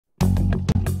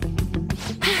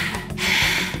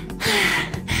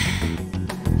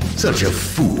Such a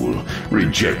fool,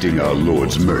 rejecting our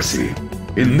Lord's mercy.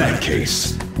 In that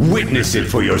case, witness it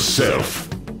for yourself.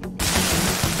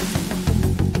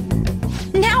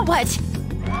 Now what?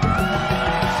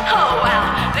 Oh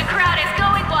wow, the crowd is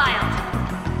going wild.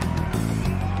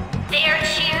 Their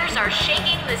cheers are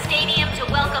shaking the stadium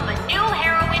to welcome a new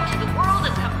heroine to the world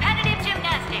of competitive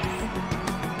gymnastics.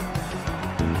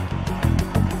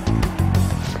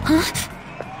 Huh?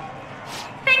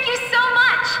 Thank you so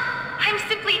much! I'm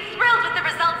simply thrilled with the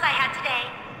results I had today.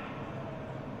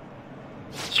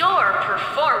 Your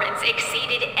performance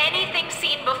exceeded anything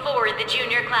seen before in the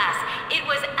junior class. It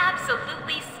was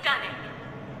absolutely stunning.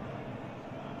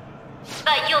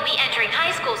 But you'll be entering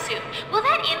high school soon. Will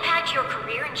that impact your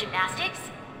career in gymnastics?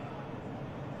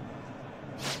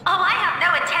 Oh, I have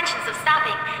no intentions of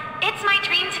stopping. It's my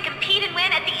dream to compete and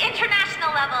win at the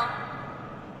international level.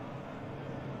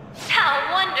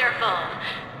 How wonderful!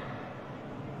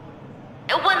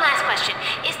 One last question.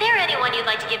 Is there anyone you'd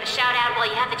like to give a shout out while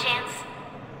you have the chance?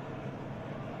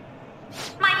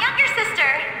 My younger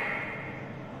sister!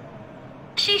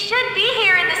 She should be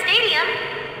here in the stadium.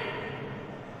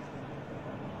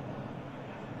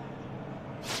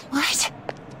 What?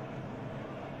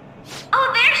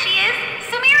 Oh, there she is!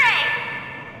 Sumire!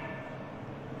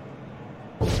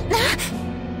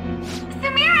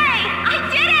 Sumire! I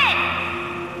did it!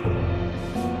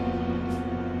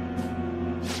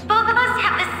 Both of us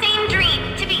have the same dream,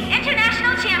 to be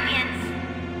international champions.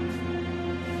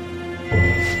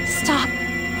 Stop.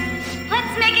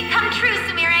 Let's make it come true,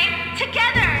 Sumire!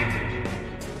 Together!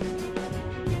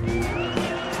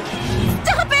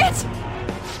 Stop it!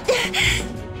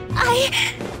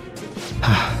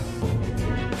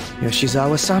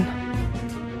 Yoshizawa-san?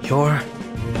 You're...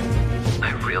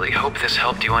 I really hope this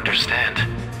helped you understand.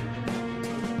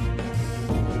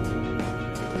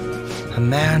 a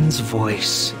man's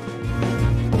voice.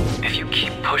 If you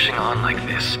keep pushing on like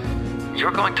this,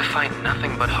 you're going to find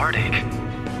nothing but heartache.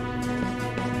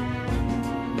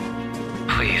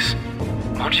 Please,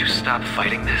 won't you stop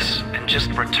fighting this and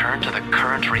just return to the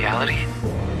current reality?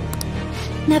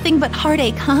 Nothing but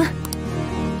heartache, huh?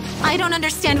 I don't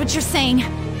understand what you're saying,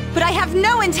 but I have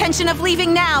no intention of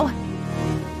leaving now!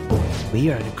 We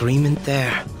are in agreement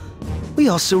there. We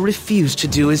also refuse to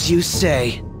do as you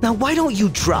say. Now why don't you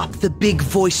drop the big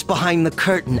voice behind the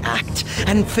curtain act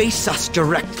and face us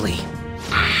directly?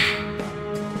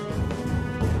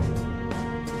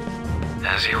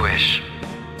 As you wish.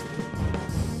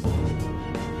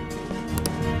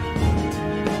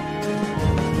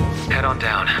 Head on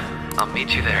down. I'll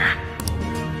meet you there.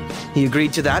 He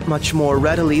agreed to that much more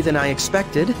readily than I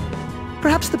expected.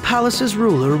 Perhaps the palace's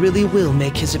ruler really will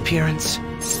make his appearance.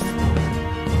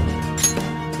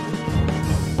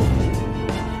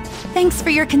 Thanks for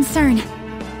your concern.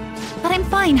 But I'm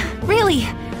fine, really.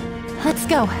 Let's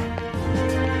go.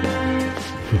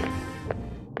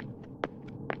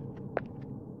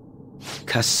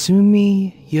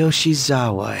 Kasumi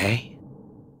Yoshizawa, eh?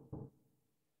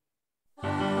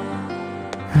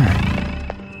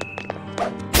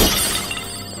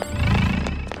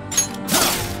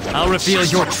 I'll reveal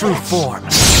your true form.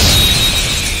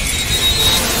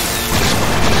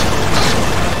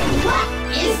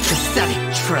 Pathetic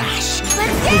trash.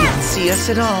 Let's He dance! didn't see us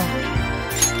at all.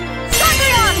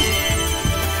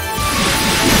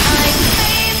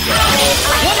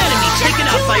 One enemy taken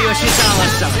out by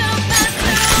Yoshizawa-san.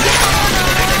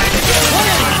 One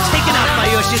enemy taken out by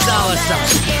Yoshizawa-san.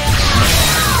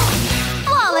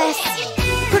 Flawless!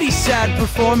 Pretty sad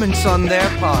performance on their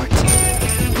part.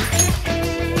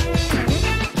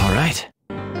 All right.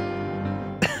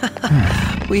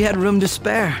 We had room to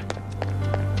spare.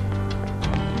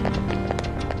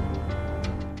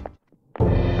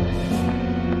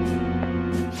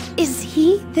 Is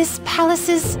he this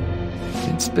palace's...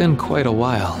 It's been quite a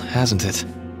while, hasn't it?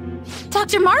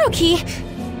 Dr. Maruki?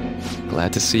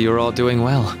 Glad to see you're all doing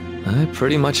well. I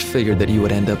pretty much figured that you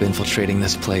would end up infiltrating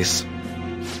this place.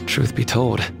 Truth be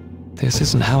told, this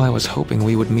isn't how I was hoping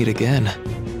we would meet again.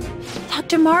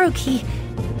 Dr. Maruki,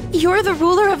 you're the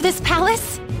ruler of this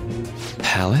palace?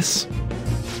 Palace?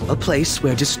 A place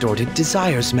where distorted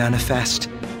desires manifest.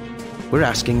 We're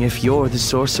asking if you're the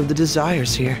source of the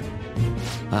desires here.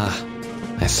 Ah,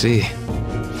 I see.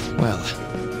 Well,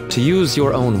 to use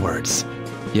your own words,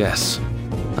 yes,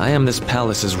 I am this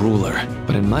palace's ruler,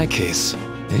 but in my case,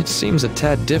 it seems a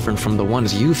tad different from the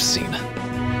ones you've seen.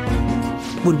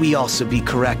 Would we also be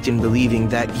correct in believing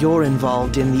that you're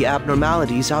involved in the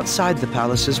abnormalities outside the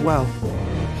palace as well?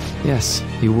 Yes,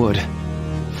 you would.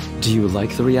 Do you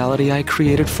like the reality I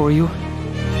created for you?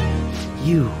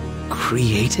 You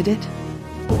created it?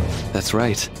 That's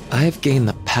right. I've gained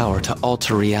the power to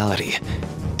alter reality,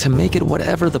 to make it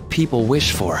whatever the people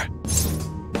wish for.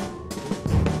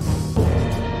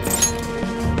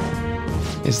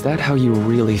 Is that how you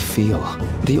really feel?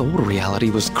 The old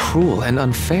reality was cruel and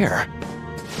unfair.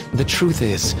 The truth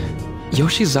is,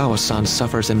 Yoshizawa-san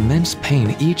suffers immense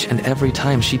pain each and every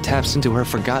time she taps into her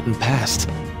forgotten past.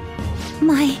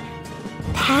 My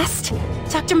past?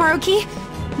 Dr. Maruki?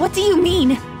 What do you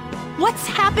mean? What's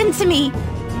happened to me?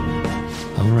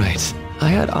 Alright, I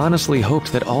had honestly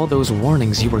hoped that all those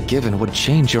warnings you were given would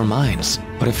change your minds.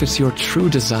 But if it's your true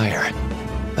desire,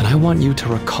 then I want you to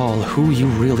recall who you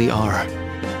really are.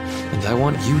 And I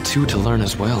want you two to learn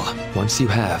as well. Once you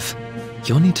have,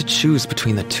 you'll need to choose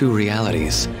between the two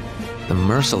realities. The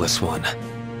merciless one,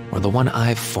 or the one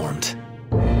I've formed.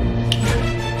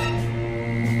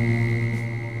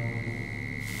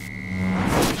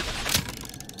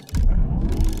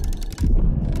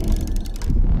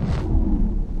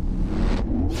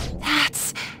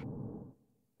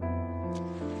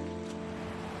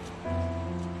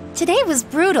 Today was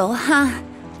brutal, huh?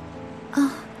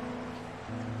 Oh.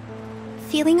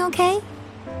 Feeling okay?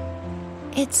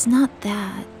 It's not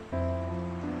that.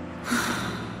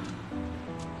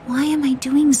 Why am I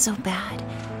doing so bad?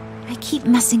 I keep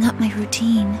messing up my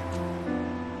routine.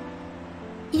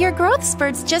 Your growth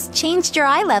spurts just changed your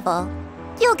eye level.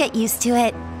 You'll get used to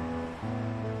it.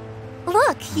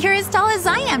 Look, you're as tall as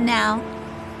I am now.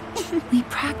 We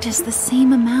practice the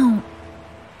same amount.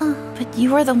 But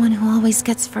you are the one who always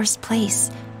gets first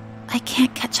place. I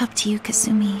can't catch up to you,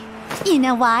 Kasumi. You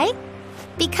know why?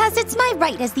 Because it's my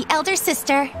right as the elder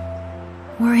sister.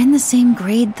 We're in the same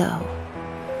grade, though.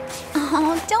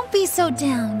 Oh, don't be so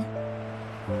down.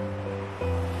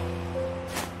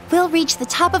 We'll reach the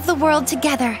top of the world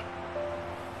together.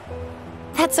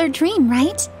 That's our dream,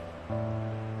 right?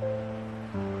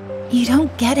 You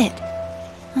don't get it.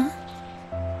 Huh?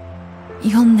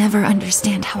 You'll never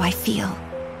understand how I feel.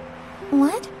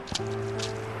 What?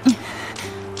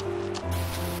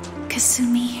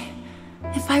 Kasumi,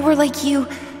 if I were like you,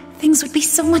 things would be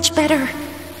so much better.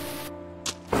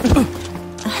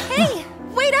 Hey,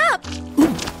 wait up!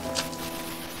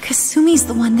 Kasumi's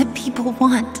the one that people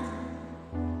want.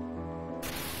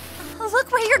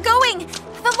 Look where you're going!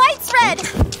 The light's red!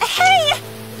 Hey!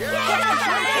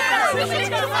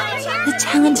 The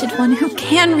talented one who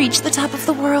can reach the top of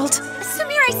the world.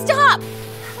 Sumire, stop!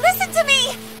 Listen to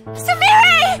me!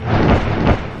 Sumire!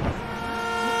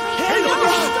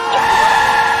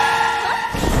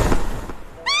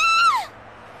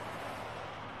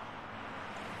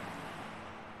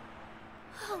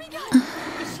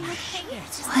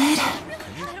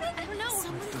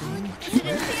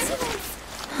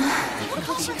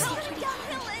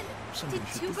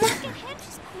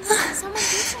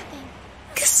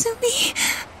 Kasumi.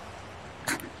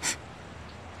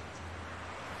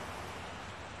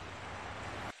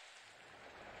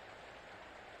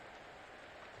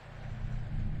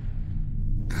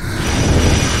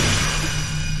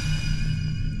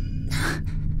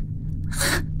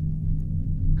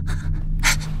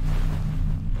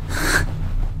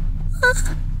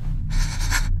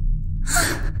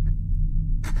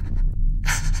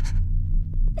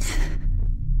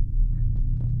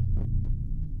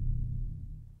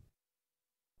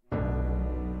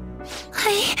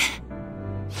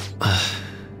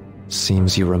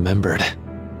 Seems you remembered.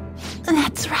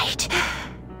 That's right.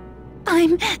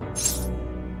 I'm...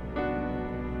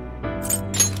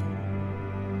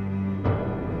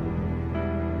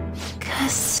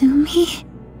 Kasumi?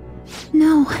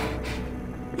 No,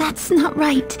 that's not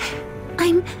right.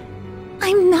 I'm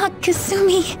not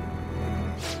Kasumi.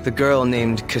 The girl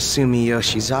named Kasumi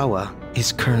Yoshizawa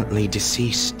is currently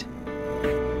deceased.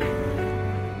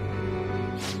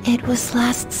 It was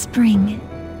last spring.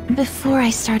 Before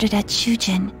I started at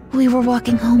Shujin, we were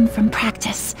walking home from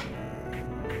practice.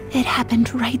 It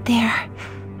happened right there,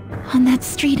 on that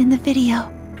street in the video.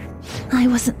 I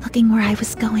wasn't looking where I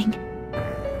was going.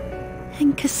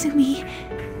 And Kasumi,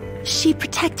 she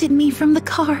protected me from the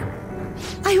car.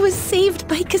 I was saved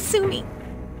by Kasumi.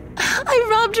 I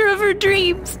robbed her of her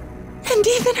dreams, and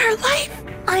even her life.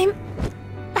 I'm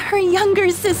her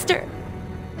younger sister,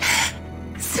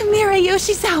 Sumire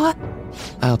Yoshizawa.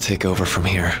 I'll take over from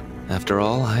here. After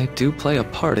all, I do play a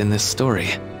part in this story.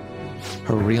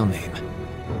 Her real name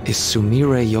is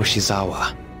Sumire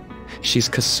Yoshizawa. She's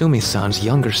Kasumi-san's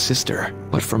younger sister,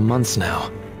 but for months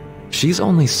now, she's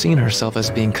only seen herself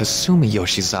as being Kasumi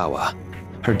Yoshizawa,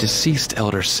 her deceased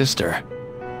elder sister.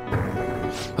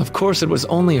 Of course, it was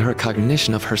only her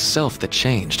cognition of herself that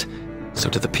changed, so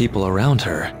to the people around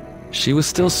her, she was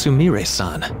still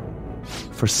Sumire-san.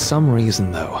 For some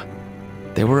reason, though,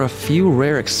 There were a few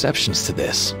rare exceptions to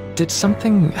this. Did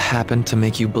something happen to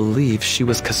make you believe she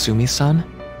was Kasumi-san?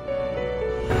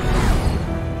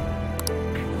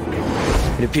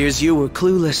 It appears you were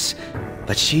clueless,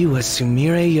 but she was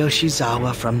Sumire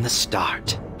Yoshizawa from the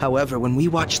start. However, when we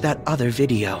watched that other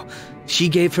video, she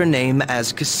gave her name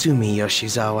as Kasumi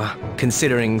Yoshizawa.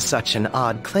 Considering such an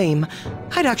odd claim,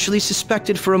 I'd actually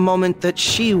suspected for a moment that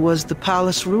she was the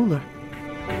palace ruler.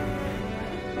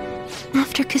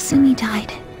 After Kasumi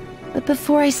died, but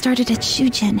before I started at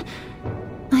Shujin,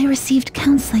 I received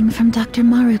counseling from Dr.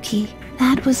 Maruki.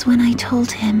 That was when I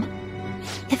told him,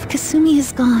 if Kasumi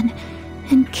is gone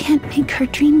and can't make her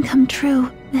dream come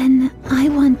true, then I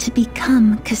want to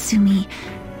become Kasumi,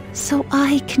 so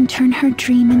I can turn her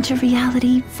dream into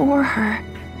reality for her.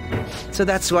 So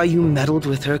that's why you meddled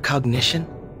with her cognition?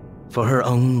 For her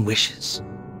own wishes?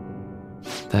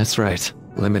 That's right.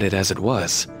 Limited as it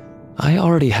was, I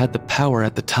already had the power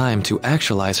at the time to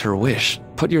actualize her wish.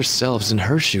 Put yourselves in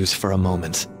her shoes for a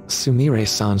moment.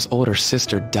 Sumire-san's older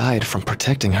sister died from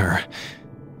protecting her.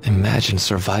 Imagine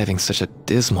surviving such a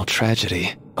dismal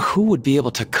tragedy. Who would be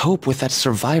able to cope with that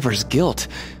survivor's guilt,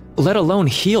 let alone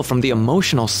heal from the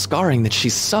emotional scarring that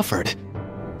she's suffered?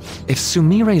 If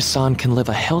Sumire-san can live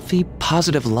a healthy,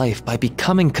 positive life by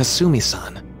becoming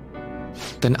Kasumi-san,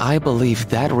 then I believe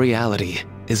that reality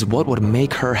is what would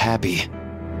make her happy.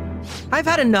 I've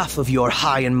had enough of your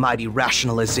high and mighty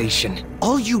rationalization.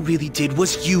 All you really did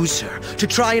was use her to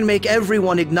try and make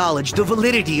everyone acknowledge the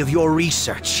validity of your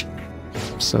research.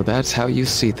 So that's how you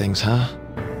see things, huh?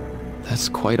 That's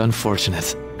quite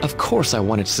unfortunate. Of course I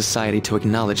wanted society to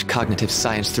acknowledge cognitive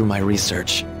science through my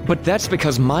research. But that's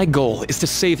because my goal is to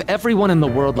save everyone in the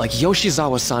world like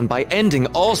Yoshizawa-san by ending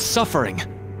all suffering.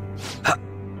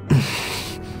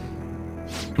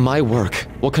 My work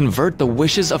will convert the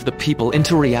wishes of the people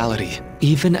into reality,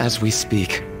 even as we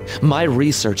speak. My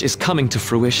research is coming to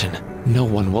fruition. No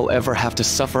one will ever have to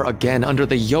suffer again under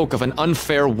the yoke of an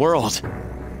unfair world.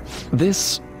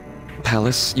 This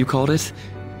palace, you called it?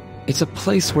 It's a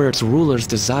place where its ruler's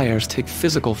desires take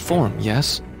physical form,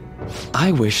 yes?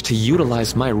 I wish to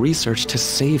utilize my research to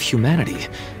save humanity.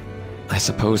 I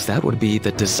suppose that would be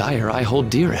the desire I hold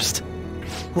dearest.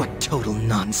 What total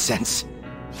nonsense.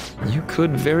 You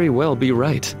could very well be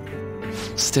right.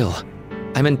 Still,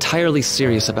 I'm entirely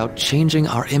serious about changing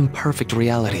our imperfect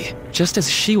reality. Just as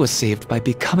she was saved by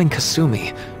becoming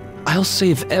Kasumi, I'll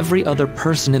save every other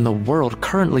person in the world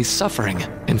currently suffering.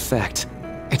 In fact,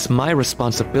 it's my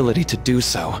responsibility to do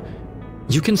so.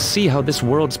 You can see how this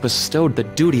world's bestowed the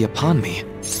duty upon me.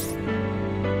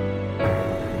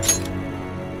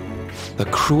 The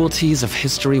cruelties of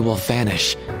history will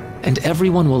vanish, and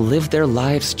everyone will live their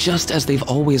lives just as they've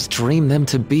always dreamed them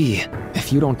to be.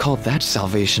 If you don't call that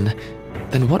salvation,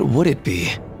 then what would it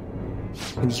be?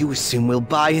 And you assume we'll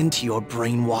buy into your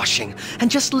brainwashing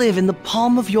and just live in the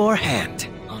palm of your hand.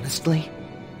 Honestly,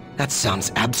 that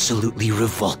sounds absolutely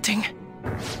revolting.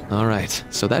 Alright,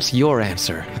 so that's your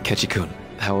answer, Akechi-kun.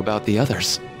 How about the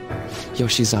others?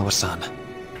 Yoshizawa-san,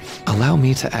 allow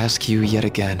me to ask you yet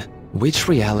again, which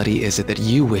reality is it that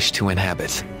you wish to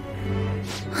inhabit?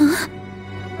 Huh?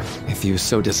 If you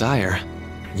so desire,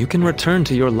 you can return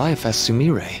to your life as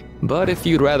Sumire. But if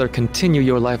you'd rather continue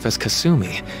your life as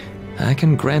Kasumi, I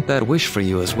can grant that wish for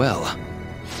you as well.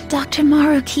 Dr.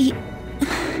 Maruki...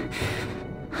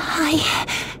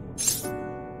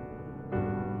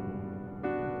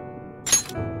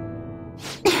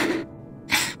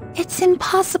 It's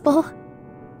impossible.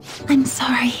 I'm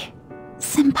sorry,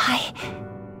 Senpai.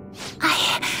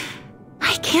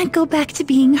 I can't go back to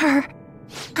being her.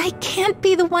 I can't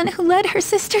be the one who led her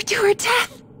sister to her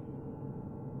death.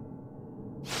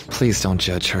 Please don't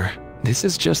judge her. This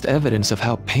is just evidence of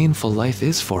how painful life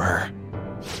is for her.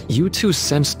 You two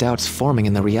sensed doubts forming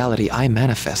in the reality I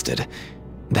manifested.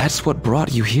 That's what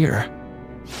brought you here.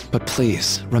 But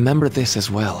please, remember this as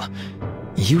well.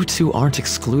 You two aren't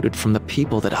excluded from the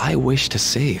people that I wish to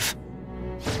save.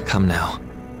 Come now.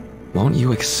 Won't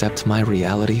you accept my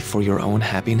reality for your own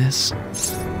happiness?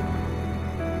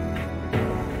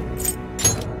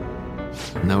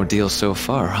 No deal so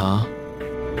far, huh?